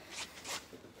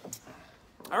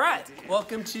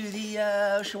Welcome to the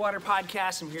Ocean Water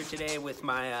Podcast. I'm here today with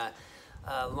my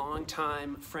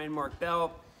longtime friend, Mark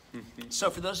Bell. So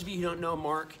for those of you who don't know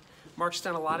Mark's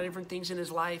done a lot of different things in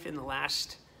his life. In the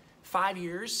last 5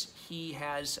 years, he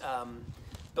has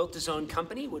built his own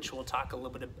company, which we'll talk a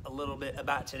little bit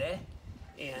about today.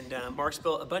 And Mark's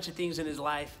built a bunch of things in his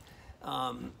life.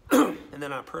 And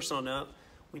then on a personal note,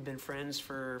 we've been friends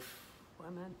for,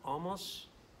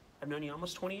 I've known you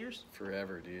almost 20 years?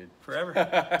 Forever, dude. Forever.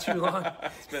 Too long.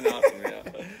 It's been awesome, yeah.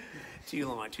 Too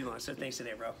long. So thanks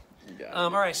today, bro. Yeah.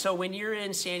 All right, so when you're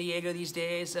in San Diego these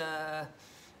days and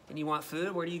you want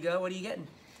food, where do you go? What are you getting?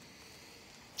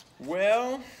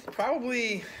 Well,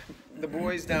 probably the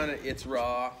boys down at It's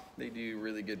Raw. They do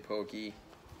really good poke. In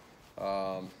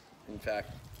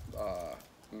fact,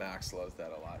 Max loves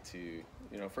that a lot too.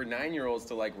 You know, for 9-year-olds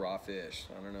to like raw fish,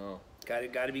 I don't know.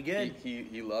 Got to be good.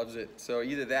 He loves it. So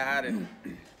either that and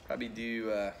probably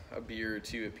do a beer or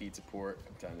two at Pizza Port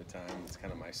from time to time. It's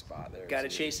kind of my spot there. Got to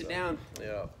chase it down.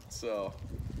 Yeah. So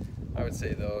I would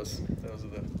say those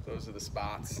are the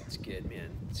spots. It's good,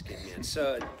 man.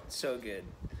 So good.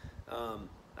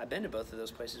 I've been to both of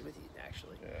those places with you,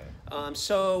 actually. Yeah.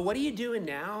 So what are you doing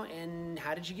now, and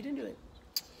how did you get into it?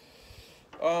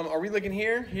 Are we looking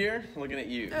here? Here? Looking at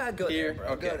you. Go here? there, bro.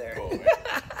 Okay, Go there. Cool.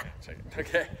 Check it.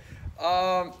 Okay.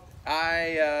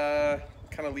 I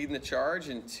kind of leading the charge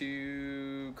in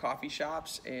 2 coffee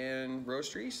shops and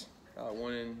roasteries.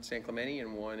 One in San Clemente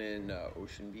and one in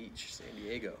Ocean Beach, San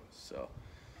Diego. So,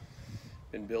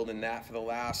 been building that for the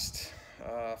last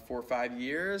 4 or 5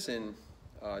 years, and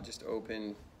just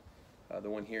opened the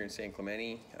one here in San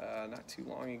Clemente not too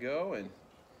long ago, and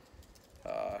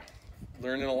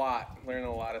learning a lot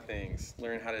of things.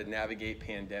 Learning how to navigate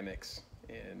pandemics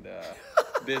and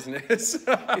business.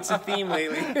 It's a theme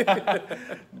lately.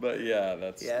 But yeah,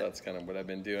 that's kind of what I've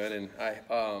been doing, and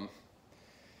I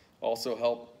also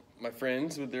help my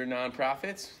friends with their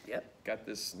nonprofits. Yep. Got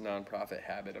this nonprofit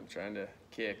habit I'm trying to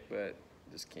kick, but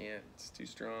just can't. It's too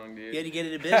strong, dude. You had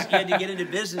to get into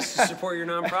business to support your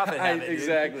nonprofit habit.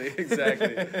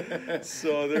 Exactly.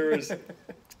 So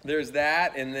there's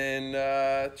that, and then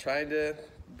trying to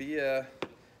be a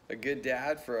good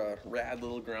dad for a rad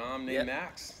little Grom named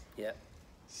Max. Yep.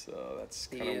 So that's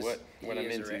kind of what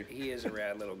I'm into. He is a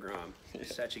rad little Grom. Yeah.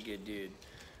 Such a good dude.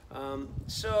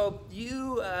 So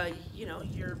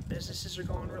your businesses are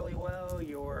going really well.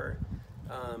 You're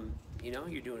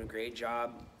doing a great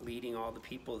job leading all the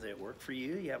people that work for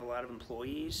you. You have a lot of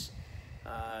employees.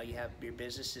 You have your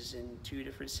businesses in 2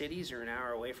 different cities or an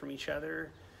hour away from each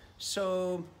other.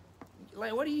 So,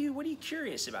 like, what are you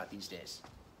curious about these days?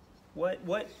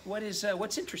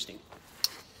 What's interesting?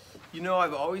 You know,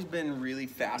 I've always been really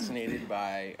fascinated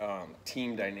by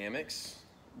team dynamics,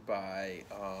 by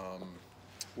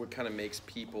what kind of makes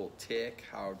people tick,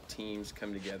 how teams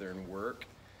come together and work.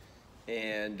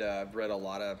 And I've read a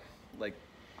lot of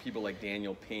people like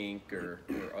Daniel Pink or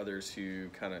others who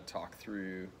kind of talk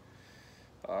through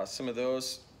some of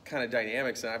those kind of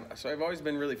dynamics. And so I've always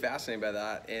been really fascinated by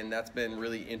that, and that's been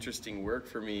really interesting work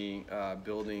for me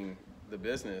building the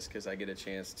business, because I get a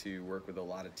chance to work with a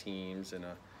lot of teams and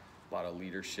a lot of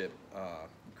leadership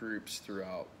groups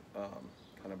throughout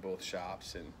kind of both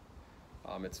shops,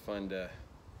 and it's fun to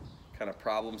kind of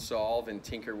problem solve and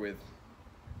tinker with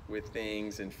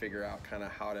things and figure out kind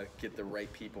of how to get the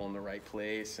right people in the right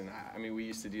place. And I mean, we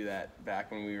used to do that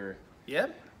back when we were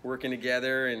working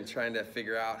together and trying to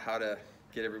figure out how to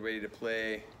get everybody to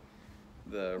play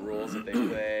the roles that they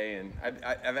play. And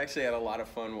I've actually had a lot of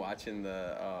fun watching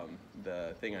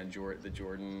the thing on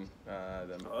Jordan,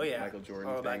 Michael Jordan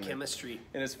thing. About chemistry.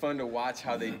 And it's fun to watch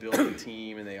how they build a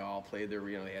team, and they all played they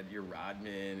had your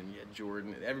Rodman and you had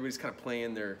Jordan. Everybody's kind of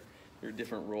playing their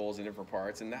different roles in different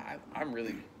parts, and I'm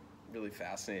really, really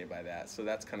fascinated by that. So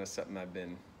that's kind of something I've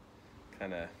been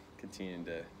kind of continuing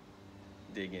to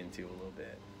dig into a little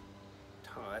bit.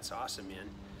 Oh, that's awesome, man.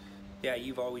 Yeah,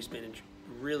 you've always been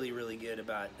really, really good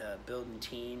about building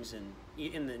teams, and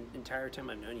in the entire time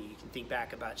I've known you, you can think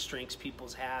back about strengths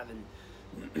people's have,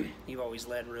 and you've always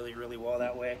led really, really well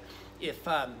that way. If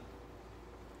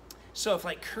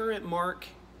like current Mark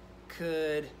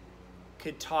could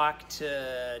talk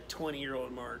to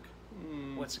 20-year-old Mark,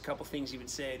 what's a couple things you would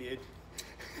say,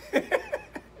 dude?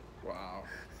 Wow.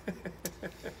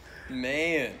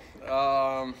 Man,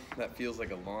 that feels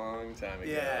like a long time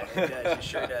ago. Yeah, it does. It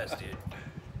sure does, dude.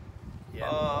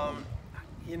 Yeah.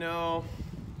 You know,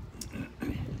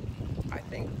 I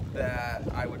think that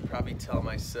I would probably tell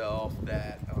myself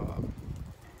that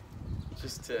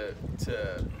just to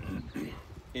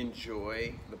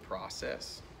enjoy the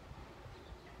process.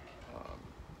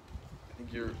 I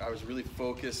I was really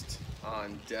focused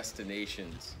on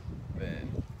destinations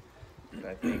then. And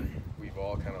I think we've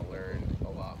all kind of learned a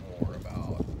lot more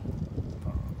about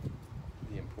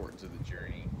the importance of the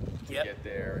journey to get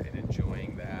there, and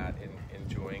enjoying that, and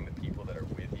enjoying the people that are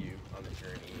with you on the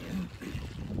journey.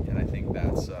 And I think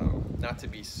that's not to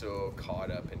be so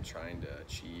caught up in trying to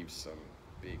achieve some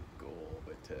big goal,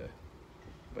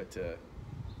 but to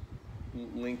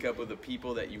link up with the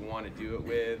people that you want to do it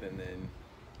with, and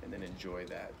then enjoy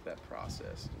that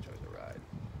process, enjoy the ride.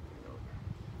 You know?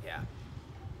 Yeah.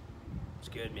 It's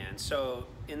good, man. So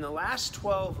in the last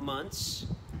 12 months,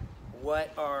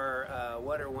 what are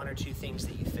one or two things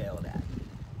that you failed at?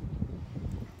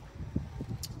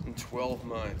 In 12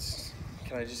 months,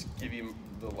 can I just give you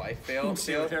the life fail?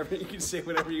 You can say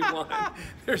whatever you want.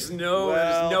 There's no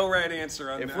right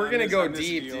answer on that. If we're gonna go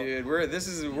deep, dude,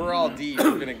 we're all deep.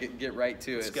 We're gonna get right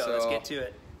to it. Let's go. Let's get to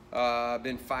it. I've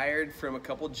been fired from a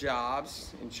couple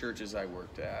jobs in churches I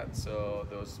worked at. So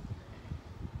those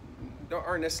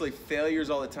aren't necessarily failures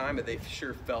all the time, but they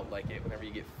sure felt like it. Whenever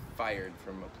you get fired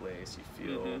from a place,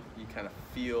 you kind of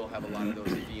have a lot of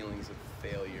those feelings of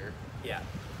failure. Yeah.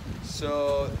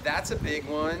 So that's a big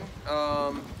one.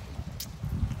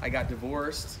 I got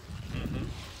divorced.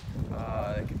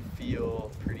 It could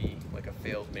feel pretty like a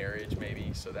failed marriage,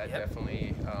 maybe. So that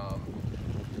definitely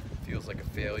feels like a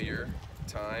failure at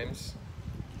times.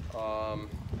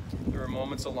 There were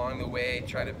moments along the way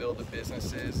trying to build the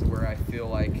businesses where I feel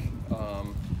like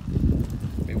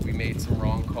maybe we made some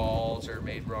wrong calls or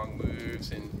made wrong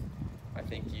moves, and I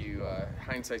think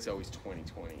hindsight's always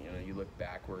 20/20. You know, you look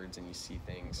backwards and you see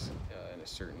things in a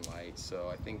certain light. So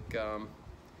I think,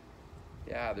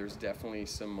 there's definitely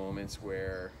some moments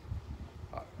where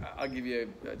I'll give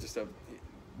you just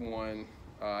one.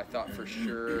 I thought for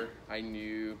sure I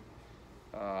knew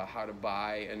how to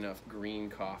buy enough green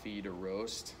coffee to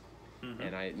roast,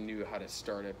 and I knew how to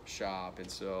start a shop,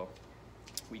 and so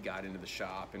we got into the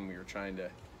shop and we were trying to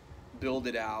build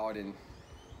it out, and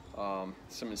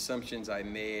some assumptions I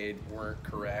made weren't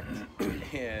correct,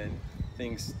 and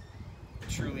things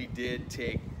truly did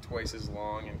take twice as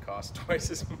long and cost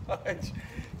twice as much,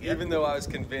 even though I was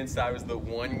convinced I was the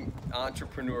one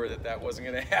entrepreneur that wasn't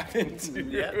going to happen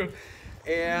to.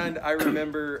 And I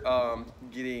remember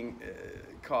getting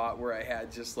caught where I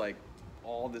had just like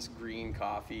all this green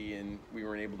coffee and we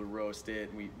weren't able to roast it,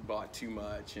 and we bought too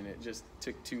much, and it just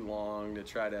took too long to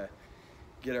try to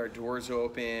get our doors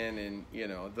open. And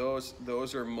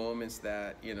those are moments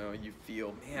that you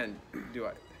feel, man, do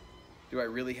I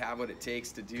really have what it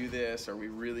takes to do this? Are we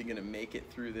really going to make it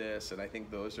through this? And I think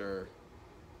those are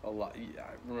a lot.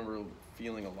 I remember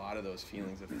feeling a lot of those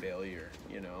feelings of failure,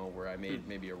 where I made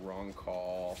maybe a wrong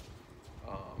call,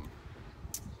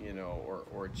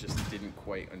 or just didn't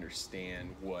quite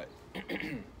understand what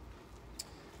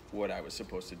what I was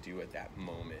supposed to do at that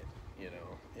moment,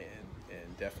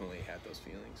 and definitely had those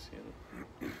feelings,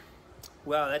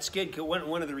 Well, that's good.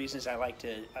 One of the reasons I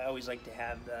always like to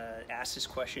have ask this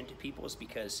question to people is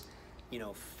because,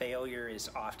 failure is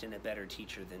often a better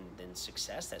teacher than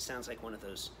success. That sounds like one of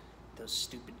those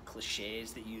stupid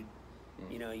cliches that you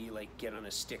like get on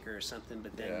a sticker or something,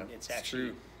 but then it's actually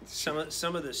true.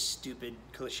 Some of the stupid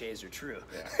cliches are true.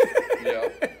 Yeah.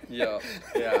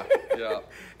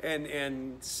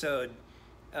 And so,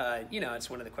 it's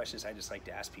one of the questions I just like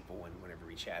to ask people whenever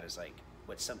we chat is like,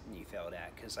 what's something you failed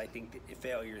at? Because I think that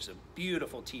failure is a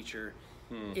beautiful teacher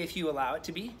if you allow it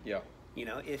to be. Yeah.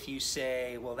 If you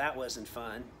say, well, that wasn't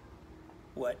fun,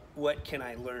 what can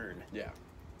I learn? Yeah.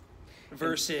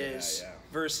 Versus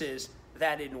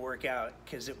that didn't work out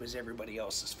because it was everybody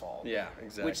else's fault. Yeah,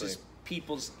 exactly. Which is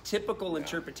people's typical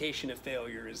interpretation of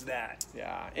failure is that.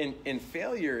 Yeah, and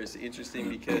failure is interesting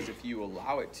because if you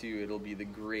allow it to, it'll be the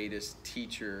greatest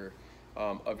teacher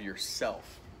of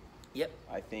yourself. Yep.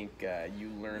 I think you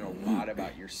learn a lot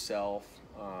about yourself.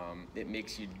 It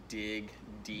makes you dig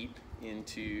deep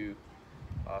into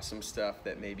some stuff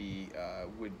that maybe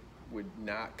would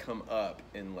not come up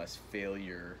unless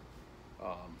failure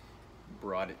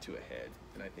brought it to a head.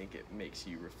 And I think it makes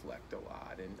you reflect a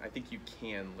lot. And I think you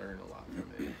can learn a lot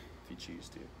from it if you choose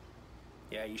to.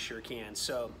 Yeah, you sure can.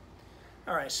 So,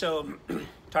 all right. So,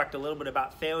 talked a little bit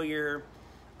about failure.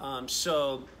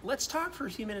 So let's talk for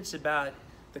a few minutes about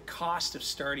the cost of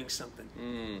starting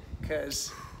something,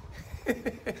 because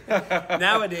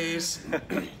nowadays,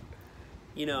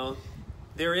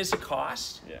 there is a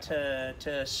cost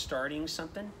to starting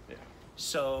something. Yeah.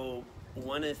 So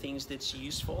one of the things that's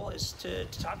useful is to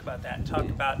talk about that, talk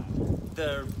about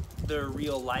the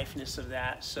real lifeness of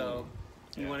that. So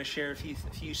you want to share a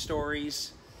few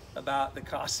stories about the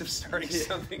cost of starting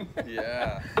something?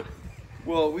 Yeah.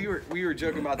 Well, we were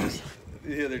joking about this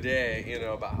the other day,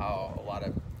 about how a lot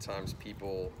of times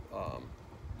people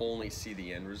only see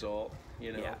the end result,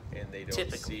 Yeah. and they don't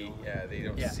Typically.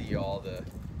 see all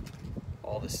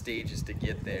the stages to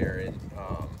get there. And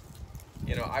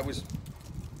I was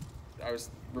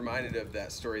reminded of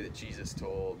that story that Jesus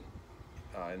told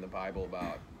in the Bible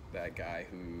about that guy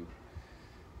who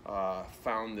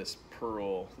found this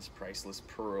priceless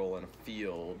pearl in a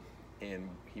field, and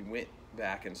he went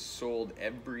back and sold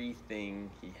everything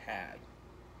he had,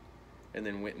 and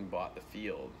then went and bought the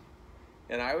field.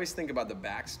 And I always think about the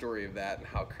backstory of that and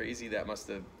how crazy that must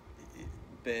have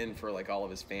been for like all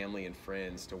of his family and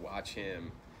friends to watch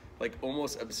him like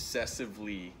almost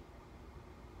obsessively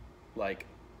like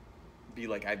be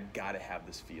like, I've got to have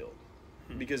this field,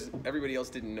 because everybody else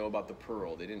didn't know about the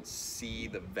pearl. They didn't see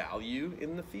the value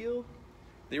in the field.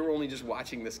 They were only just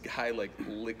watching this guy like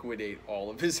liquidate all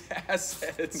of his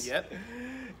assets. Yep.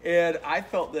 And I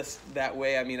felt that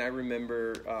way. I mean, I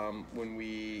remember when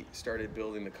we started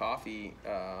building the coffee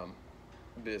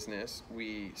business,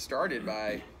 we started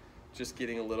by just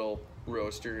getting a little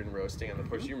roaster and roasting on the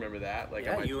porch. You remember that? Like,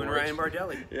 Yeah, on my you porch. and Ryan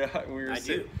Bardelli. Yeah, we were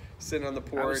sitting on the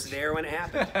porch. I was there when it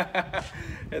happened.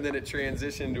 And then it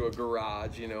transitioned to a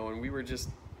garage, and we were just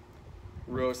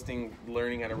roasting,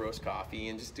 learning how to roast coffee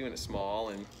and just doing it small.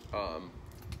 And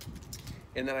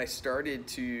then I started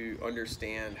to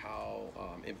understand how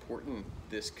important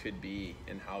this could be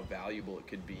and how valuable it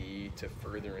could be to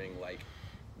furthering like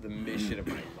the mission of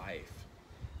my life,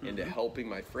 and to helping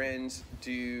my friends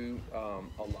do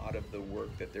a lot of the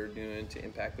work that they're doing to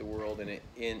impact the world, and it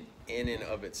in and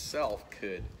of itself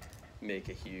could make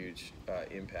a huge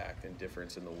impact and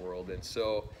difference in the world. And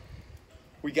so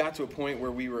we got to a point where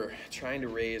we were trying to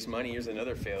raise money. Here's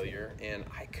another failure, and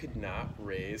I could not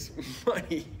raise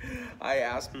money. I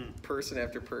asked person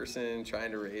after person, trying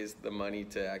to raise the money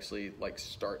to actually like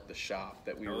start the shop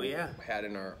that we had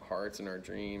in our hearts and our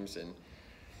dreams, and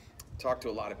talked to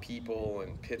a lot of people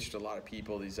and pitched a lot of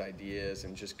people these ideas,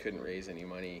 and just couldn't raise any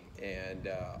money. And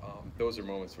those are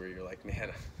moments where you're like, man,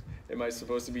 am I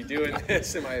supposed to be doing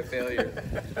this? Am I a failure?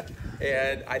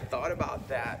 And I thought about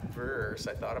that verse.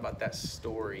 I thought about that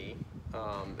story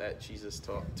that Jesus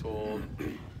told.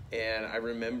 And I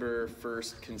remember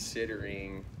first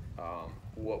considering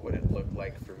what would it look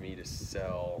like for me to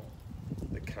sell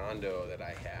the condo that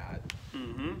I had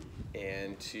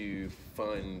and to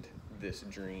fund this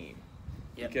dream.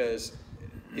 Yep. Because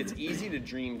it's easy to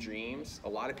dream dreams. A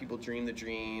lot of people dream the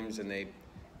dreams and they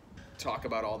talk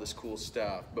about all this cool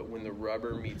stuff, but when the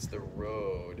rubber meets the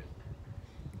road,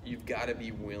 you've got to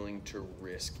be willing to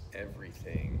risk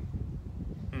everything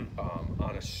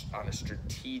on a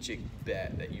strategic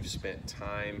bet that you've spent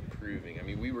time proving. I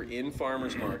mean, we were in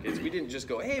farmers markets. We didn't just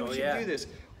go, hey, we should do this.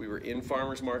 We were in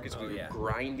farmers markets. We were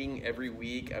grinding every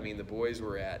week. I mean, the boys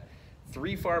were at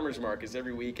 3 farmers markets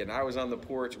every week, and I was on the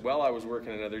porch while I was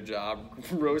working another job,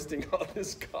 roasting all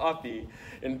this coffee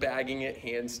and bagging it,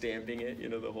 hand stamping it,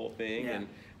 the whole thing. Yeah. And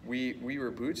we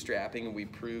were bootstrapping, and we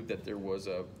proved that there was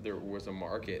a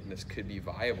market and this could be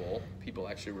viable. People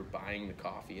actually were buying the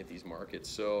coffee at these markets.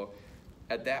 So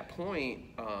at that point,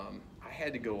 I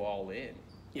had to go all in.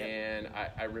 Yep. And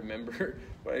I remember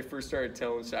when I first started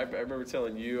I remember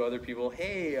telling you, other people,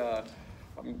 hey,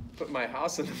 I'm putting my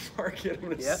house in the market. I'm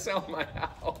going to sell my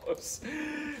house.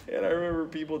 And I remember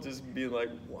people just being like,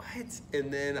 what?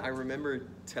 And then I remember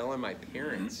telling my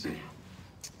parents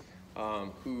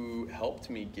who helped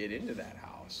me get into that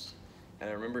house. And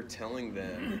I remember telling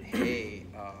them, hey,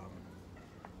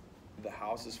 the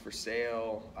house is for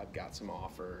sale. I've got some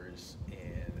offers,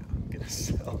 and I'm going to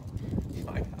sell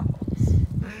my house.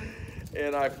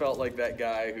 And I felt like that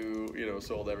guy who,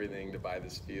 sold everything to buy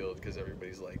this field, because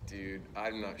everybody's like, dude,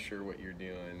 I'm not sure what you're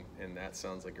doing, and that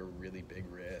sounds like a really big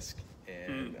risk.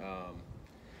 And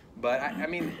but I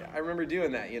mean, I remember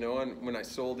doing that, and when I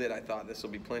sold it, I thought this will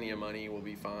be plenty of money, we'll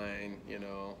be fine,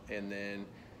 and then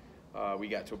we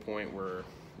got to a point where,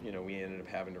 we ended up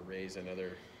having to raise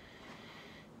another,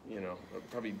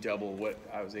 probably double what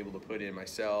I was able to put in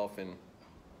myself. And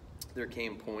there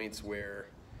came points where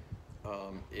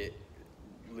it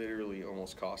literally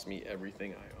almost cost me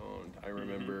everything I owned. I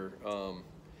remember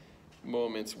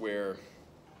moments where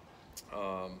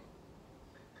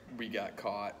we got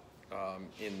caught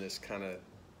in this kind of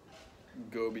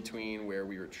go-between where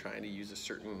we were trying to use a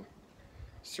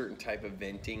certain type of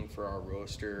venting for our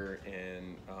roaster,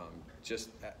 and just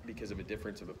because of a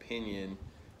difference of opinion,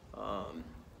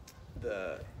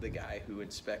 the guy who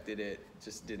inspected it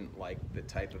just didn't like the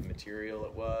type of material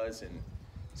it was, and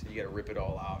said you got to rip it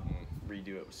all out and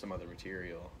redo it with some other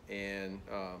material. And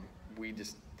we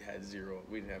just had zero.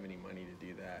 We didn't have any money to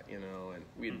do that, you know, and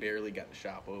we had barely got the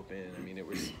shop open. I mean,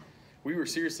 we were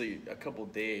seriously a couple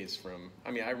days from.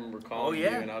 I mean, I remember calling you,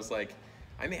 and I was like,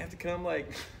 I may have to come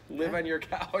like live on your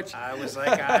couch. I was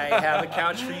like, I have a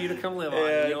couch for you to come live on,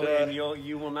 and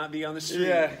you will not be on the street.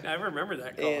 Yeah. I remember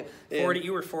that call.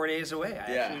 You were 4 days away.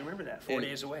 I actually remember that. 4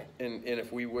 days away. And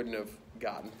if we wouldn't have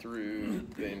gotten through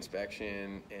the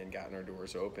inspection and gotten our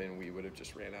doors open, we would have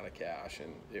just ran out of cash,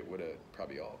 and it would have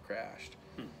probably all crashed.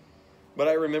 But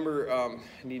I remember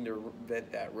needing to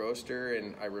vent that roaster,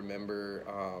 and I remember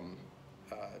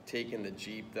taking the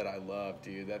Jeep that I love,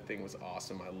 dude. That thing was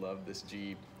awesome. I love this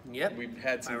Jeep. Yep. We've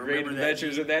had some great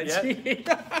adventures in that Jeep.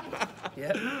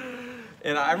 Yep.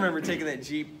 And I remember taking that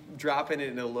Jeep, dropping it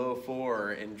in a low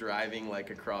 4 and driving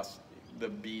like across the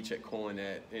beach at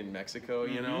Colonet in Mexico,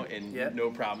 you know, and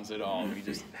no problems at all. We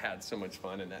just had so much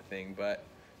fun in that thing. But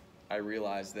I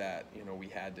realized that, you know, we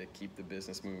had to keep the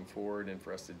business moving forward, and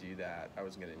for us to do that, I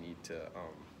was going to need to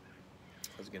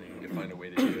find a way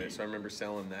to do it. So I remember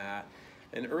selling that.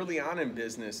 And early on in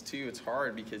business too, it's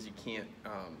hard because you can't.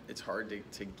 It's hard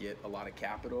to get a lot of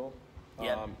capital.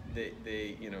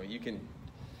 They you know, you can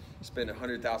spend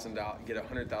 $100,000, get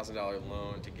 $100,000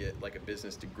 loan to get like a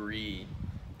business degree,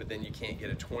 but then you can't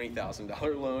get a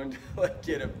 $20,000 loan to like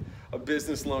get a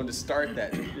business loan to start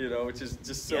that. You know, which is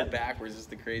just so backwards. It's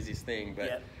the craziest thing.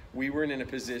 But we weren't in a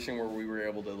position where we were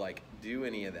able to like do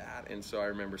any of that. And so I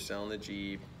remember selling the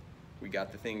Jeep. We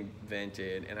got the thing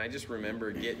vented, and I just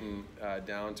remember getting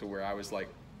down to where I was like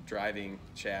driving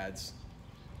Chad's,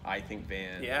 I think,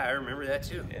 van. Yeah, I remember that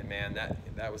too. And man,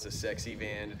 that was a sexy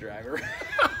van to drive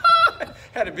around.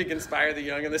 Had a big Inspire the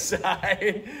Young on the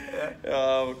side.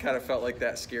 Kind of felt like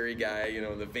that scary guy, you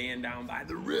know, the van down by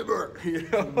the river. You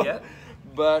know? Yeah.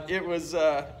 But it was,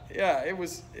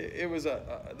 it was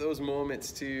those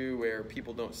moments too where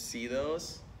people don't see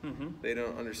those. They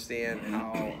don't understand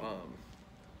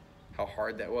how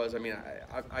hard that was. I mean,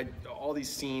 I all these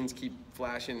scenes keep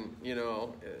flashing, you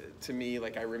know, to me.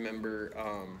 Like I remember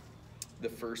the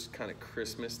first kind of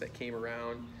Christmas that came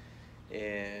around,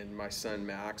 and my son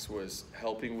Max was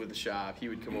helping with the shop. He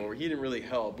would come over. He didn't really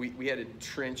help. We had to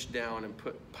trench down and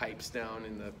put pipes down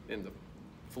in the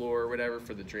floor or whatever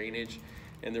for the drainage,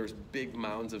 and there was big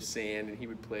mounds of sand, and he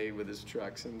would play with his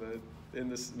trucks in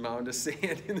this mound of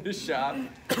sand in the shop.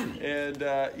 And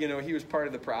you know, he was part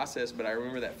of the process. But I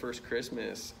remember that first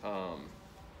Christmas,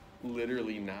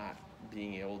 literally not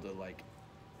being able to like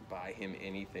buy him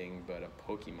anything but a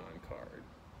Pokemon card.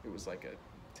 It was like a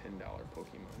 $10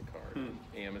 Pokemon card on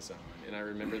Amazon, and I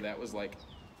remember that was like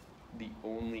the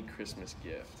only Christmas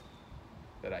gift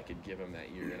that I could give him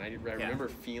that year. And I remember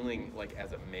feeling like,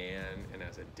 as a man and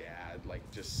as a dad, like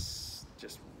just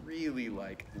really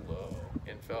like low,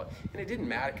 and it didn't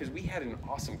matter because we had an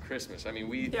awesome Christmas. I mean,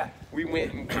 we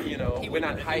went and, you know, went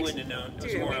on hikes.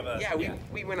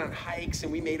 We went on hikes,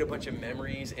 and we made a bunch of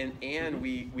memories, and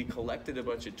we collected a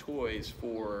bunch of toys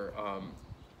for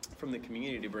from the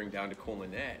community to bring down to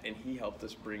Colonet, and he helped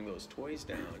us bring those toys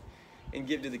down and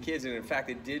give to the kids. And in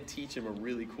fact, it did teach him a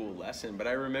really cool lesson. But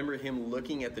I remember him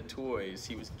looking at the toys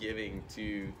he was giving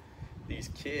to these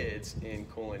kids in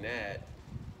Colonet,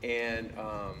 and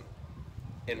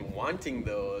wanting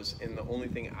those, and the only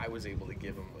thing I was able to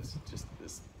give him was just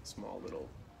this small little,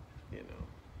 you know,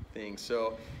 thing.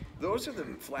 So those are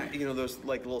those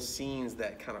like little scenes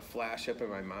that kind of flash up in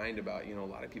my mind about, you know, a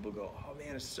lot of people go, oh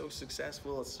man, it's so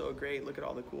successful, it's so great, look at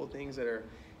all the cool things that are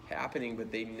happening,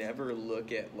 but they never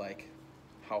look at like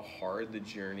how hard the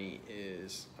journey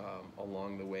is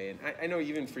along the way. And I know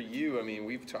even for you, I mean,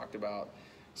 we've talked about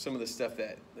some of the stuff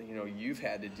that, you know, you've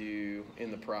had to do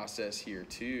in the process here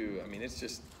too. I mean, it's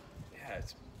just,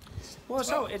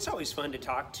 it's always fun to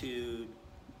talk to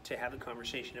have a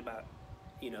conversation about,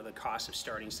 you know, the cost of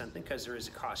starting something, because there is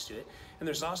a cost to it, and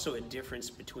there's also a difference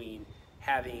between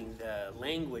having the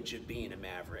language of being a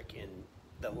maverick and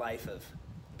the life of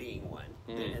being one.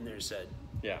 And there's a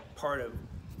part of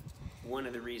one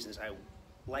of the reasons I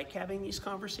like having these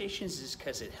conversations is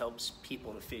because it helps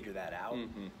people to figure that out.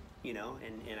 You know,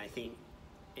 and I think,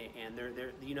 and there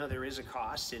you know, there is a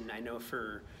cost, and I know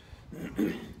for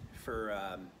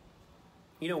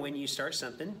you know, when you start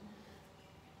something,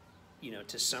 you know,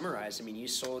 to summarize, I mean, you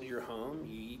sold your home,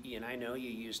 and I know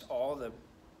you used all the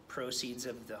proceeds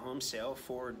of the home sale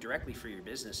directly for your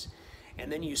business. And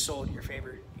then you sold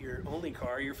your only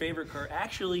car, your favorite car,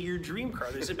 actually your dream car.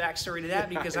 There's a backstory to that,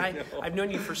 because I've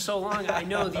known you for so long. I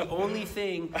know the only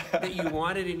thing that you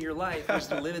wanted in your life was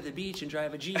to live at the beach and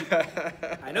drive a Jeep.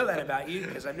 I know that about you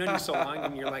because I've known you so long,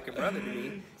 and you're like a brother to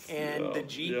me. And the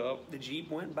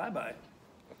Jeep went bye-bye,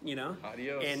 you know?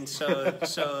 Adios. And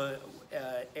so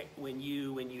when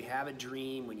you have a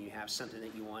dream, when you have something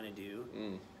that you want to do,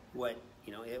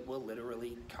 it will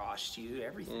literally cost you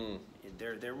everything.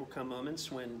 There will come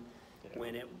moments when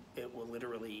it will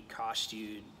literally cost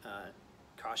you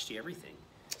everything.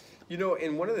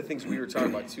 And one of the things we were talking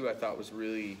about too, I thought was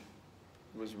really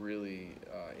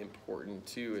important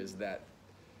too, is that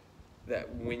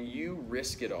when you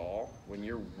risk it all, when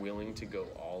you're willing to go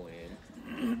all in,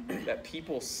 that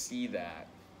people see that.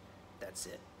 That's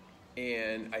it.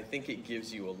 And I think it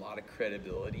gives you a lot of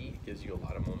credibility, it gives you a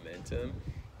lot of momentum,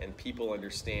 and people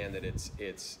understand that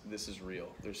this is real.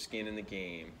 There's skin in the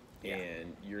game,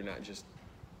 and you're not just,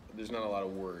 there's not a lot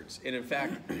of words. And in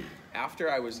fact, after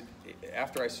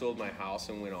I sold my house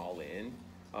and went all in,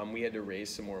 we had to raise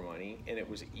some more money, and it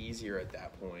was easier at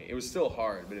that point. It was still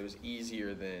hard, but it was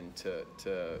easier than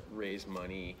to raise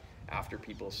money after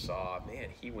people saw, man,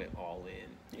 he went all in.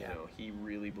 He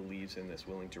really believes in this,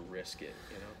 willing to risk it.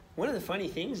 One of the funny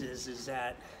things is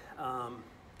that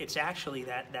it's actually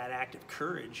that act of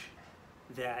courage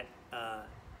that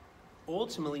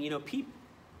ultimately,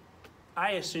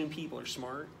 I assume people are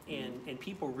smart, and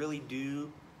people really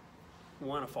do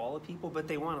want to follow people, but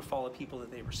they want to follow people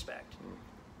that they respect.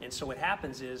 And so what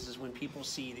happens is when people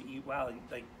see that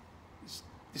like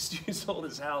this dude sold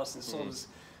his house and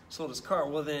sold his car,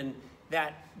 well then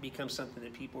that becomes something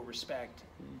that people respect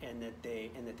and that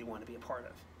they want to be a part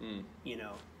of.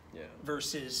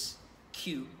 Versus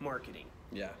cute marketing.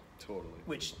 Yeah, totally.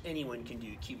 Which anyone can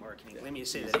do cute marketing. Let me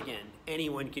say that again.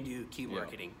 Anyone can do cute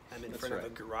marketing. I'm in front of a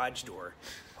garage door.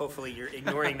 Hopefully you're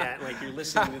ignoring that, like you're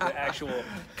listening to the actual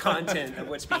content of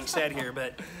what's being said here.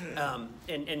 But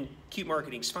and cute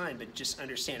marketing's fine, but just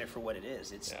understand it for what it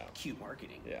is. It's cute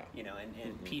marketing.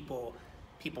 And people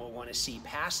want to see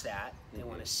past that. They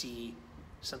want to see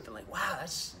something like, wow,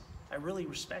 I really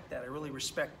respect that. I really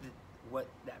respect what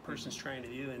that person's trying to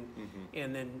do,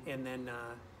 and then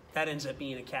that ends up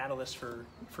being a catalyst for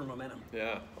momentum.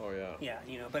 Yeah. Oh yeah.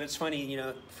 Yeah. But it's funny.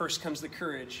 First comes the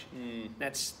courage.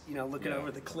 That's looking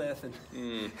over the cliff,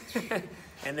 and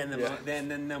and then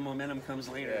the momentum comes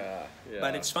later. Yeah.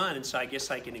 But it's fun, and so I guess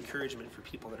like an encouragement for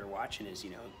people that are watching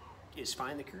is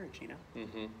find the courage.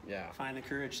 Yeah. Find the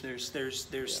courage. There's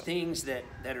things that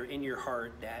are in your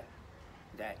heart that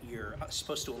you're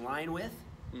supposed to align with.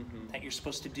 That you're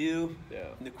supposed to do,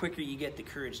 and the quicker you get the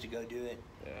courage to go do it,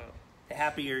 the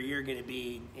happier you're going to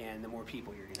be, and the more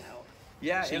people you're going to help.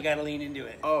 Yeah, so you got to lean into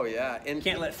it. Oh yeah, and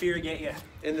can't let fear get you.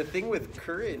 And the thing with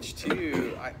courage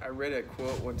too, I read a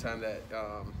quote one time that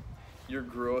your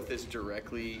growth is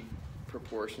directly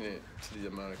proportionate to the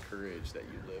amount of courage that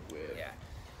you live with.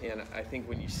 Yeah. And I think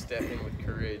when you step in with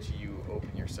courage, you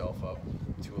open yourself up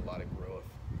to a lot of growth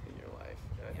in your life,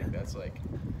 and I think that's like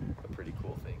a pretty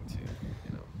cool thing too.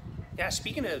 Yeah,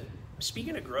 speaking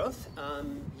of growth,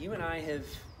 you and I have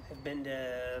been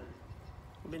to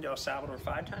El Salvador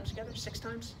 5 times together, 6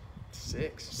 times.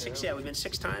 6. Yeah, we've been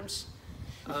 6 times.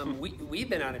 We've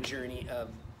been on a journey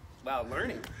of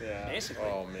learning. Basically.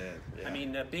 Oh man. Yeah. I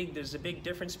mean, there's a big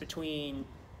difference between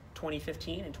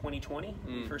 2015 and 2020.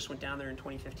 We first went down there in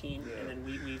 2015, and then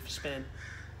we've spent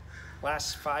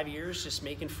last 5 years just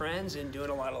making friends and doing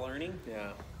a lot of learning.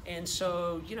 Yeah. And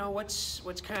so,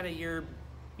 what's kind of your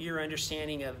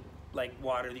understanding of like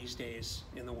water these days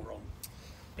in the world,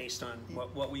 based on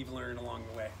what we've learned along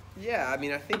the way? Yeah, I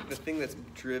mean, I think the thing that's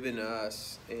driven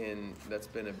us, and that's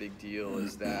been a big deal,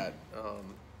 is that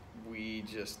we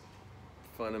just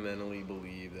fundamentally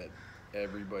believe that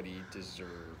everybody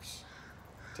deserves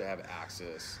to have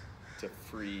access to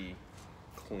free,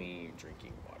 clean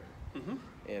drinking water.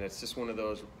 And it's just one of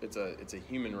those, it's a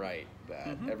human right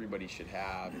that everybody should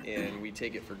have, and we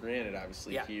take it for granted,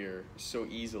 obviously, here so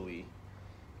easily.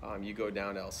 You go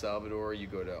down to El Salvador, you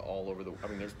go to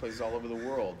there's places all over the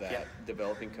world that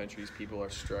developing countries, people are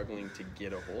struggling to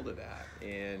get a hold of that.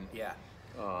 And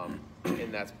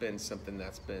and that's been something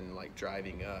that's been like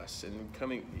driving us, and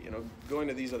going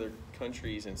to these other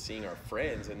countries and seeing our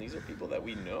friends, and these are people that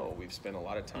we know, we've spent a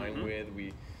lot of time with,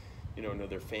 we know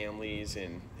their families,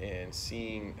 and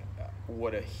seeing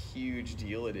what a huge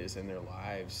deal it is in their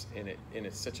lives, and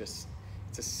it's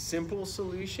a simple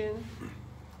solution,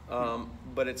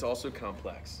 but it's also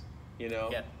complex, and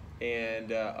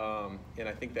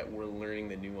I think that we're learning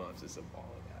the nuances of all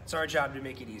of that. It's our job to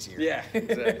make it easier. Yeah,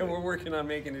 exactly. We're working on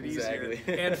making it easier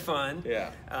and fun.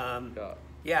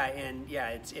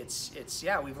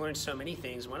 We've learned so many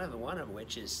things. One of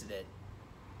which is that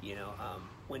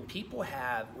when people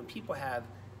have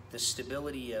the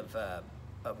stability of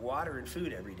water and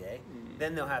food every day,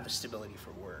 then they'll have the stability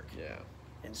for work.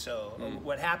 And so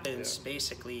what happens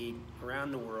basically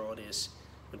around the world is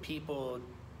when people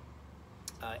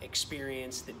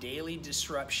experience the daily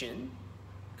disruption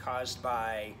caused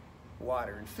by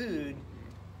water and food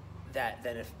that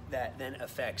then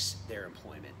affects their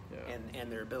employment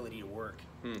and their ability to work.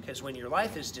 Because when your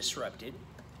life is disrupted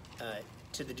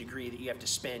to the degree that you have to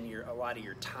spend a lot of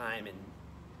your time and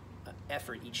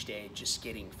effort each day just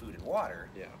getting food and water,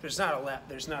 there's not a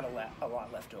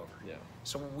lot left over.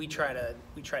 So we try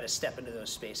to step into those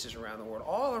spaces around the world.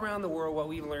 All around the world, what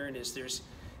we've learned is there's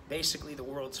basically the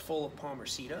world's full of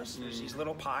Palmercitos. There's these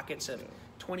little pockets of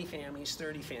 20 families,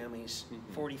 30 families,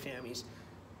 40 families.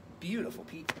 Beautiful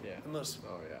people. The most,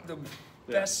 the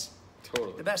best,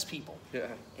 totally. The best people.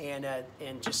 And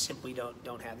just simply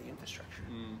don't have the infrastructure.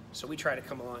 So we try to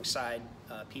come alongside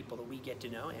people that we get to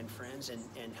know and friends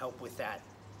and help with that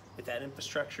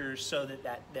infrastructure, so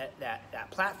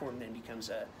that platform then becomes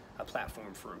a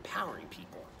platform for empowering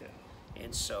people.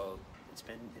 And so it's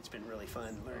been really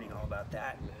fun learning all about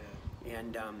that.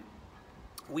 And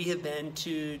we have been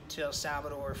to El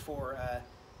Salvador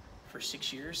for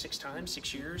 6 years,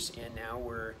 and now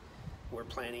we're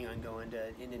planning on going to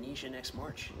Indonesia next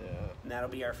March. And that'll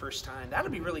be our first time.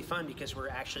 That'll be really fun because we're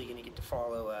actually going to get to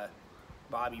follow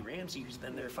Bobby Ramsey, who's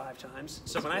been there 5 times.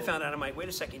 So when I found out, I'm like, wait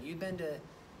a second, you've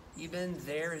been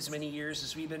there as many years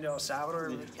as we've been to El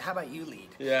Salvador. How about you lead?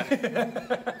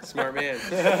 Smart man.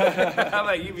 How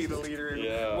about you be the leader and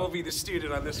we'll be the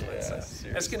student on this one? So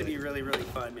that's going to be really, really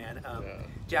fun, man.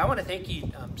 Jay, I want to thank you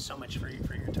so much for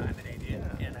your time today, dude.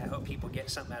 And I hope people get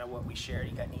something out of what we shared.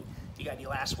 You got any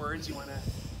last words you want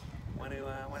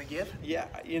to give? Yeah,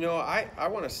 I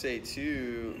want to say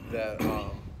too that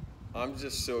I'm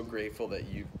just so grateful that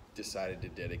you decided to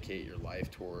dedicate your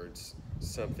life towards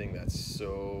something that's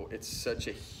it's such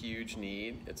a huge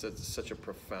need. It's such a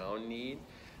profound need,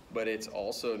 but it's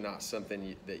also not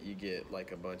something that you get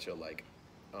like a bunch of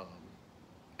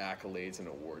accolades and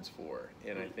awards for.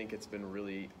 And I think it's been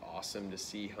really awesome to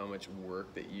see how much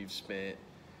work that you've spent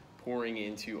pouring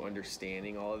into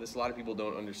understanding all of this. A lot of people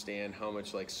don't understand how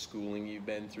much schooling you've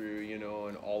been through,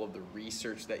 and all of the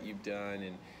research that you've done,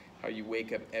 and how you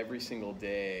wake up every single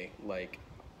day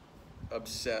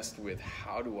obsessed with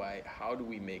how do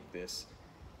we make this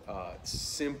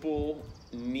simple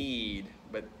need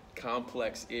but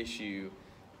complex issue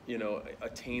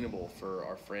attainable for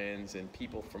our friends and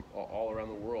people from all around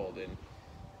the world.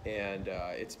 And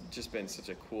it's just been such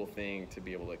a cool thing to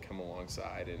be able to come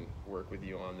alongside and work with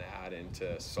you on that, and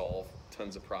to solve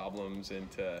tons of problems, and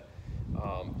to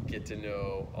get to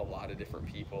know a lot of different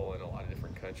people in a lot of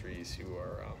different countries who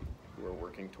are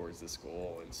working towards this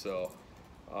goal. And so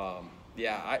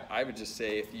I would just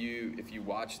say, if you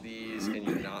watch these and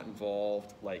you're not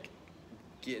involved,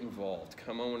 get involved.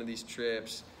 Come on one of these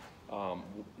trips.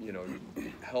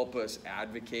 Help us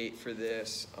advocate for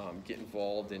this. Get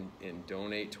involved and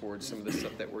donate towards some of the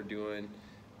stuff that we're doing.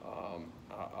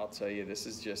 I'll tell you, this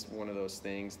is just one of those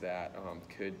things that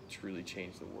could truly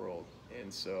change the world.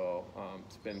 And so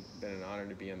it's been an honor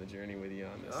to be on the journey with you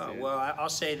on this. Well, I'll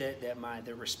say that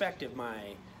the respect of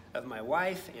my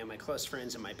wife and my close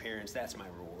friends and my parents, that's my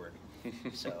reward.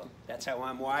 So that's how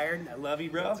I'm wired. I love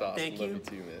you, bro. That's awesome. Thank you.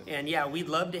 Love you too, man. And we'd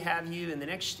love to have you in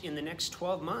the next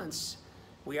 12 months.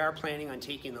 We are planning on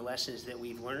taking the lessons that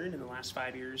we've learned in the last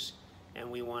 5 years, and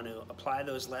we want to apply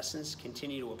those lessons,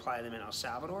 continue to apply them in El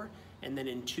Salvador, and then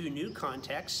in 2 new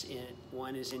contexts.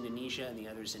 One is Indonesia and the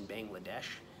other is in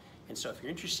Bangladesh. And so if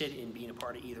you're interested in being a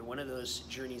part of either one of those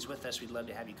journeys with us, we'd love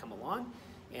to have you come along.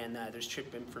 And there's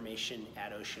trip information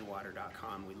at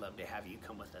oceanwater.com. We'd love to have you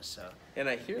come with us. So. And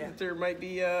I hear that there might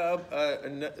be a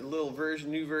little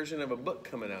new version of a book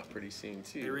coming out pretty soon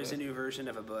too. There is a new version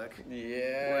of a book.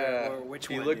 Yeah. Which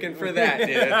one? You looking for that,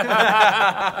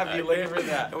 dude? You looking for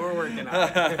that? We're working on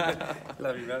it.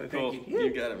 Love you, brother. Cool. Thank you.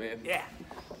 You got it, man. Yeah.